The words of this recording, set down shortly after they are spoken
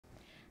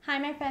Hi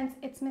my friends,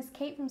 it's Miss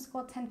Kate from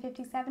School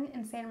 1057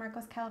 in San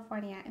Marcos,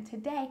 California, and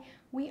today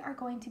we are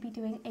going to be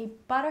doing a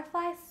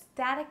butterfly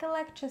static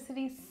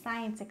electricity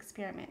science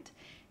experiment.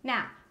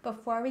 Now,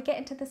 before we get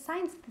into the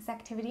science of this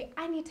activity,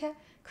 I need to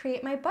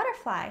create my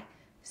butterfly.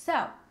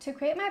 So, to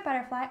create my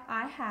butterfly,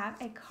 I have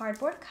a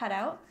cardboard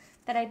cutout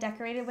that I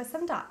decorated with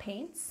some dot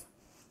paints.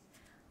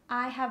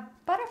 I have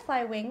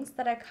butterfly wings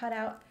that I cut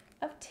out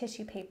of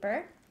tissue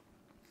paper.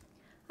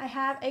 I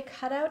have a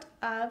cutout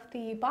of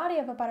the body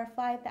of a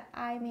butterfly that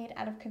I made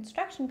out of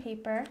construction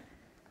paper,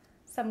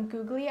 some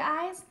googly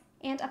eyes,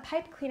 and a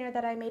pipe cleaner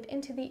that I made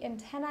into the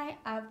antennae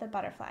of the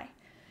butterfly.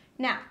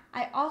 Now,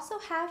 I also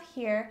have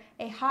here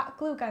a hot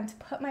glue gun to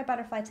put my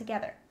butterfly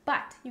together,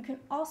 but you can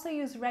also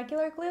use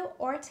regular glue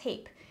or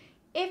tape.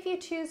 If you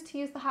choose to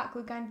use the hot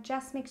glue gun,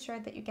 just make sure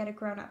that you get a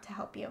grown-up to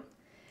help you.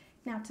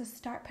 Now, to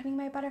start putting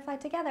my butterfly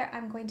together,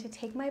 I'm going to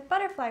take my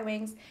butterfly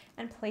wings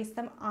and place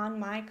them on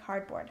my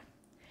cardboard.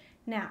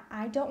 Now,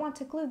 I don't want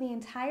to glue the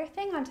entire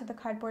thing onto the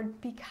cardboard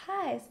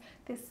because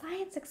the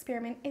science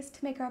experiment is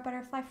to make our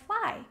butterfly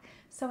fly.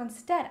 So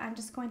instead, I'm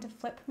just going to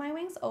flip my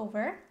wings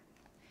over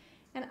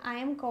and I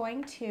am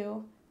going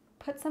to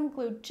put some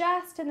glue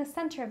just in the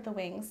center of the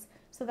wings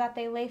so that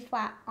they lay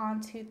flat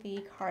onto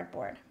the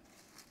cardboard.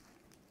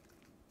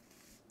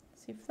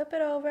 So you flip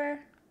it over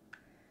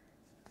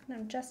and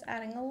I'm just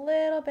adding a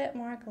little bit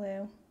more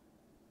glue.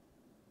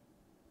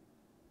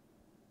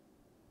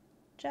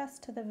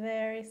 Just to the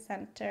very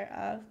center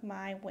of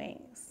my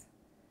wings.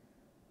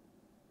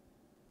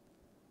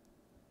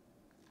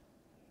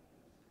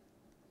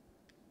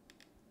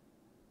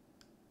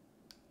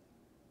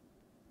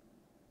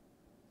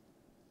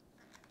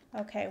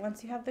 Okay,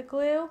 once you have the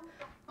glue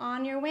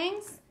on your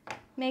wings,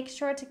 make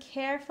sure to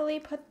carefully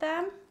put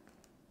them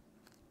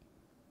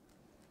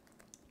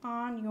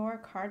on your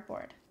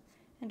cardboard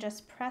and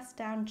just press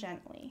down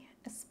gently,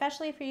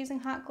 especially if you're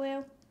using hot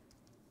glue.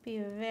 Be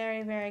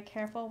very, very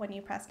careful when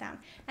you press down.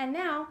 And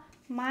now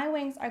my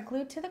wings are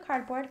glued to the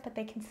cardboard, but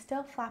they can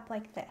still flap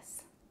like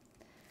this.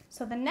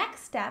 So the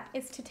next step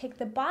is to take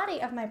the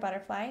body of my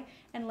butterfly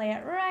and lay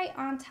it right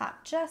on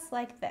top, just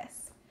like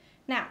this.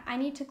 Now, I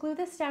need to glue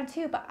this down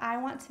too, but I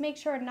want to make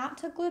sure not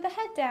to glue the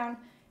head down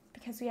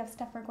because we have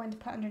stuff we're going to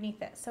put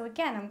underneath it. So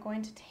again, I'm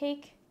going to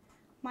take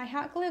my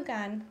hot glue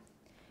gun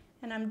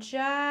and I'm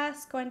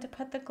just going to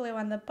put the glue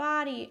on the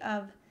body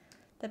of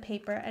the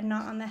paper and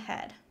not on the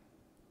head.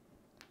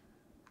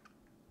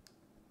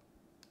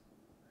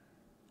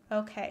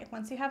 Okay,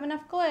 once you have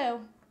enough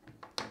glue,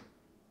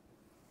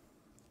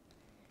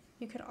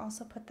 you can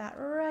also put that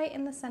right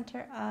in the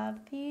center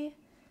of the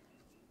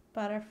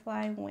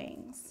butterfly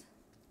wings.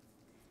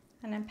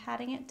 And I'm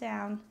patting it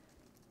down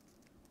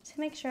to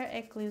make sure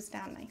it glues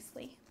down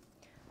nicely.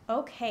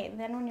 Okay,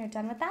 then when you're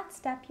done with that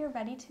step, you're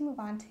ready to move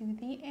on to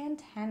the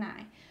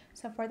antennae.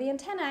 So for the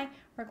antennae,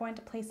 we're going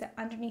to place it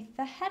underneath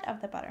the head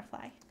of the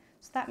butterfly.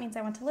 So that means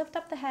I want to lift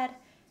up the head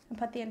and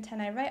put the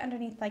antennae right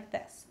underneath like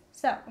this.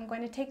 So I'm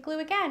going to take glue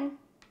again,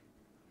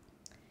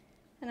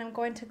 and I'm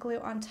going to glue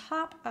on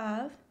top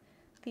of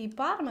the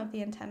bottom of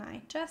the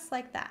antennae, just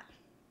like that.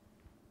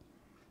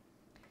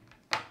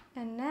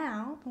 And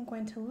now I'm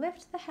going to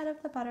lift the head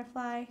of the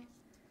butterfly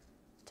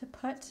to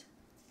put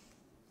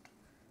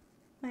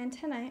my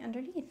antennae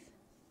underneath,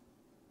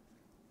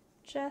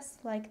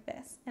 just like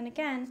this. And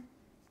again,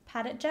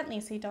 pat it gently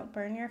so you don't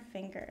burn your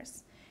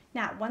fingers.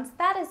 Now, once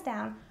that is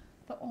down,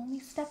 the only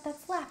step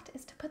that's left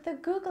is to put the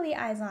googly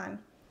eyes on.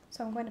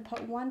 So I'm going to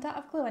put one dot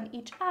of glue on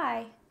each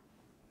eye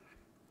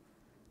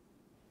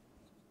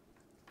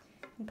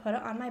and put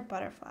it on my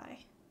butterfly.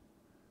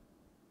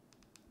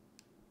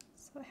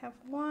 So I have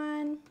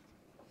one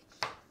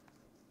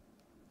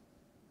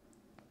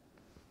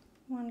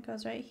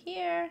goes right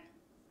here,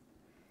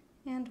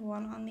 and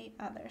one on the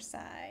other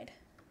side.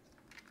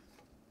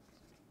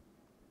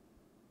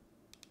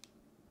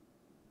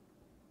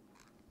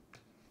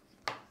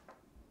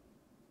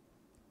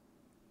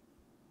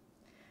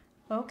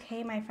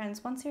 Okay, my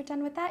friends, once you're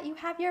done with that, you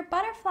have your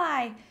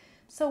butterfly.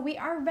 So we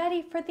are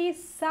ready for the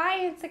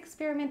science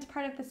experiment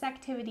part of this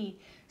activity.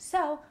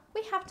 So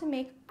we have to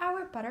make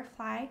our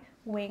butterfly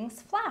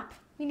wings flap.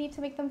 We need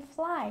to make them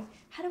fly.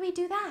 How do we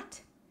do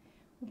that?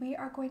 We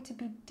are going to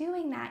be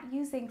doing that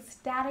using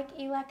static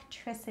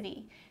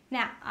electricity.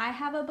 Now, I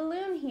have a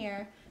balloon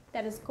here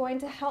that is going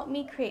to help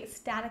me create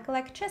static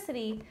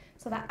electricity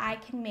so that I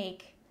can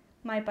make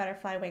my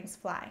butterfly wings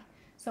fly.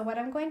 So what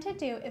I'm going to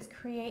do is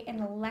create an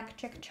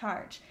electric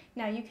charge.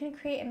 Now you can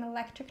create an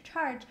electric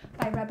charge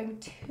by rubbing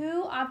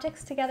two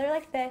objects together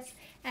like this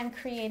and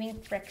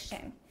creating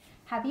friction.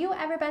 Have you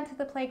ever been to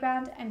the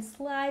playground and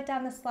slide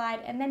down the slide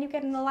and then you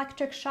get an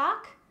electric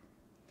shock?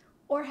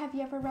 Or have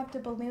you ever rubbed a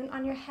balloon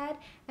on your head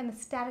and the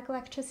static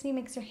electricity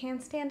makes your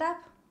hand stand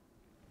up?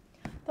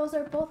 Those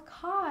are both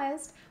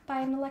caused by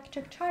an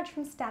electric charge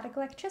from static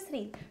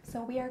electricity.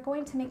 So we are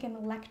going to make an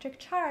electric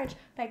charge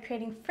by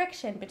creating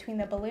friction between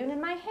the balloon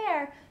and my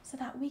hair so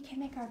that we can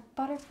make our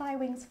butterfly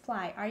wings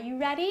fly. Are you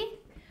ready?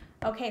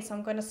 Okay, so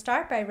I'm going to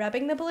start by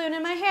rubbing the balloon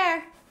in my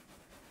hair.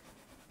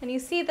 And you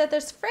see that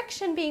there's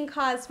friction being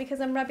caused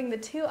because I'm rubbing the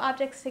two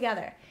objects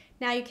together.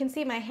 Now you can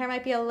see my hair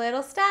might be a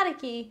little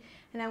staticky,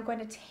 and I'm going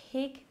to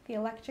take the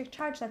electric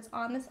charge that's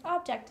on this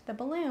object, the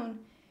balloon,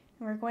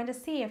 and we're going to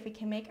see if we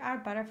can make our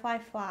butterfly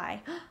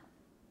fly.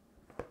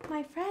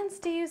 My friends,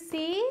 do you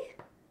see?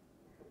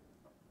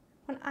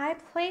 When I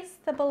place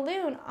the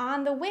balloon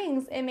on the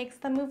wings, it makes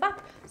them move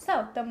up.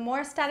 So the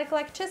more static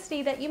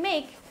electricity that you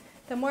make,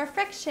 the more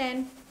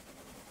friction,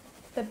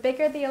 the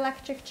bigger the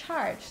electric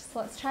charge. So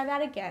let's try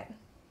that again.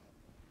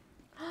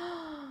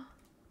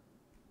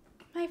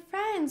 My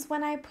friends,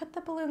 when I put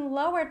the balloon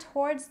lower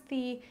towards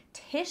the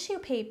tissue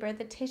paper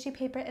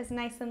is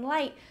nice and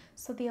light,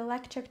 so the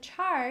electric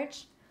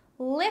charge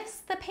lifts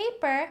the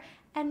paper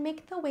and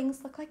make the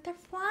wings look like they're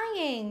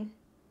flying.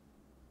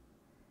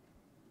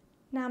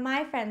 Now,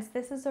 my friends,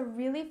 this is a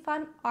really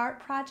fun art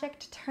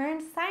project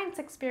turned science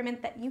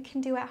experiment that you can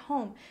do at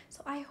home.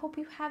 So I hope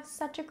you have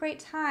such a great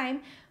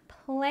time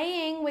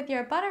playing with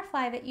your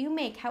butterfly that you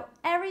make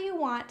however you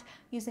want,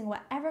 using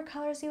whatever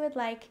colors you would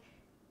like,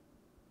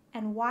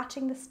 and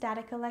watching the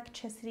static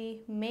electricity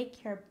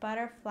make your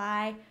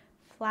butterfly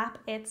flap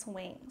its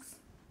wings.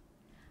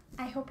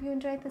 I hope you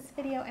enjoyed this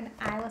video, and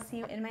I will see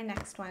you in my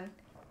next one.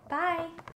 Bye!